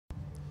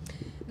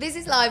This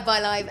is Live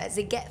by Live at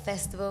Sziget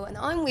Festival, and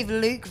I'm with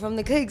Luke from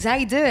the Kooks. How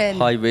you doing?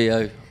 Hi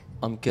Rio,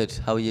 I'm good.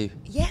 How are you?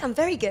 Yeah, I'm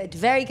very good,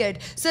 very good.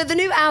 So the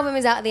new album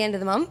is out at the end of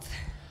the month.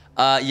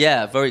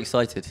 Yeah, very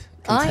excited.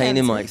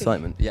 Containing my too.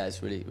 excitement. Yeah,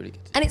 it's really, really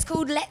good. And it's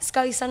called Let's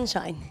Go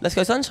Sunshine. Let's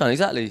Go Sunshine,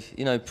 exactly.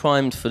 You know,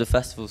 primed for the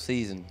festival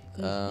season.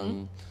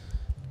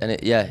 And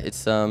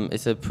it's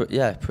a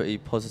pretty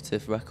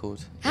positive record.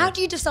 How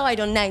do you decide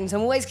on names?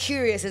 I'm always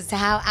curious as to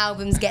how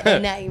albums get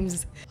their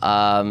names.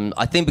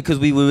 I think because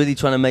we were really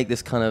trying to make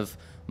this kind of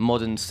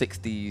modern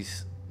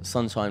 60s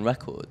sunshine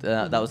record.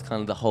 That was kind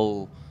of the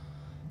whole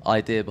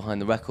idea behind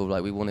the record.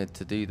 Like, we wanted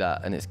to do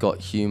that, and it's got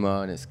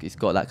humour, and it's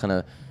got that kind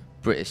of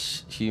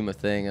British humour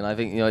thing, and I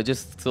think, you know, it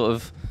just sort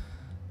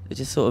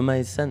of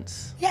made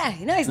sense. Yeah,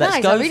 you know, it's Let's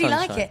nice. go, I really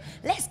sunshine. like it.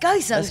 Let's go,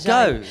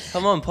 sunshine. Let's go.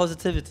 Come on,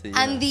 positivity.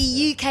 And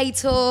the UK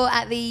tour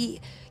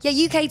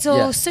UK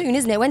tour soon,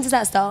 isn't it? When does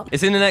that start?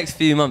 It's in the next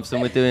few months,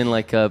 and we're doing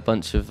like a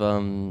bunch of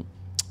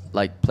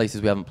like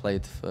places we haven't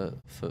played for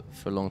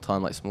a long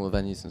time, like smaller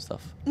venues and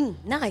stuff.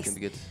 Nice. It's gonna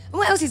be good. And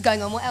what else is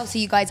going on? What else are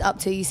you guys up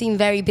to? You seem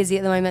very busy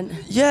at the moment.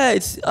 Yeah,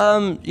 it's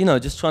you know,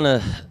 just trying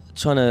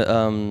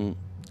to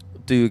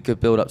do a good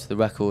build up to the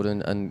record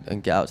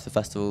and get out to the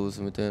festivals,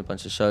 and we're doing a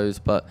bunch of shows.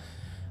 But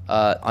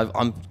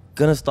I'm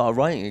gonna start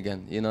writing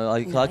again. You know,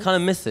 I kind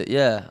of miss it.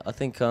 Yeah, I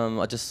think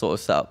I just sort of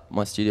set up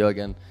my studio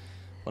again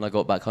when I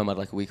got back home. I had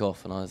like a week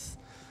off, and I was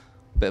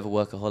a bit of a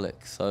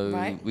workaholic.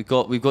 So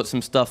we've got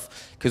some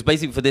stuff, because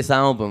basically for this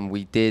album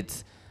we did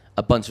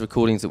a bunch of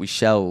recordings that we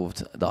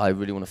shelved that I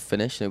really want to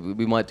finish. And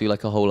we might do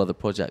like a whole other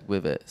project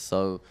with it.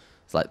 So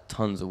it's like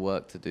tons of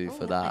work to do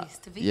for that.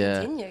 To be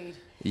continued.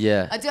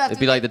 Yeah, I do have it'd to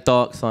be like the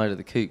dark side of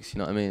the Kooks, you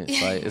know what I mean?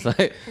 It's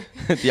like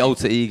the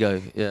alter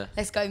ego, yeah.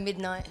 Let's go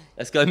midnight.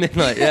 Let's go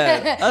midnight,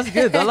 yeah. That's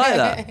good, I like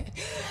that.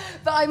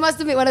 But I must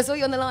admit, when I saw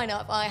you on the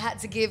lineup, I had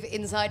to give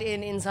Inside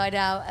In, Inside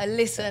Out a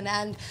listen,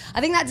 and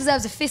I think that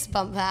deserves a fist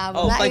bump, that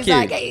album. Oh, that thank is you.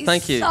 Like, it's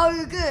Thank you.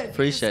 So good.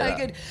 Appreciate so that.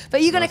 good. But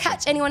are you going to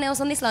catch anyone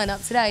else on this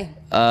lineup today?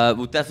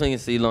 We're definitely going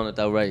to see Lana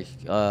Del Rey.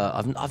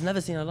 I've never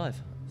seen her live,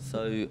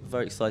 so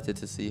very excited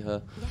to see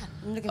her. Yeah,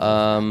 I'm looking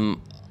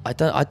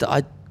forward to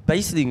I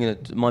basically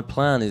my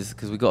plan is,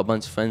 because we've got a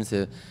bunch of friends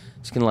here,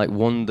 just gonna like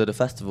wander the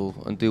festival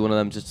and do one of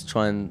them, just to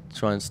try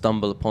and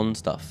stumble upon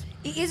stuff.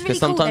 It is really cool. Because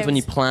sometimes when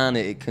you plan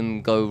it, it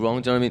can go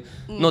wrong. Do you know what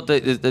I mean? Not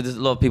that there's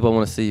a lot of people I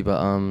want to see, but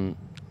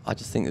I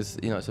just think it's a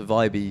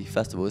vibey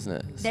festival, isn't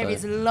it? There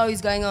is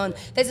loads going on.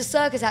 There's a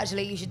circus,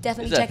 actually. You should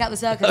definitely check out the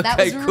circus. Okay, that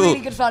was cool. really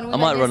good fun. I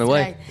might run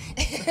away.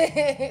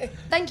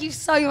 Thank you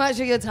so much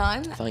for your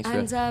time. Thank you.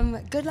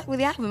 And good luck with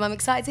the album. I'm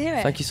excited to hear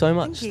it. Thank you so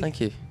much. Thank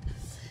you.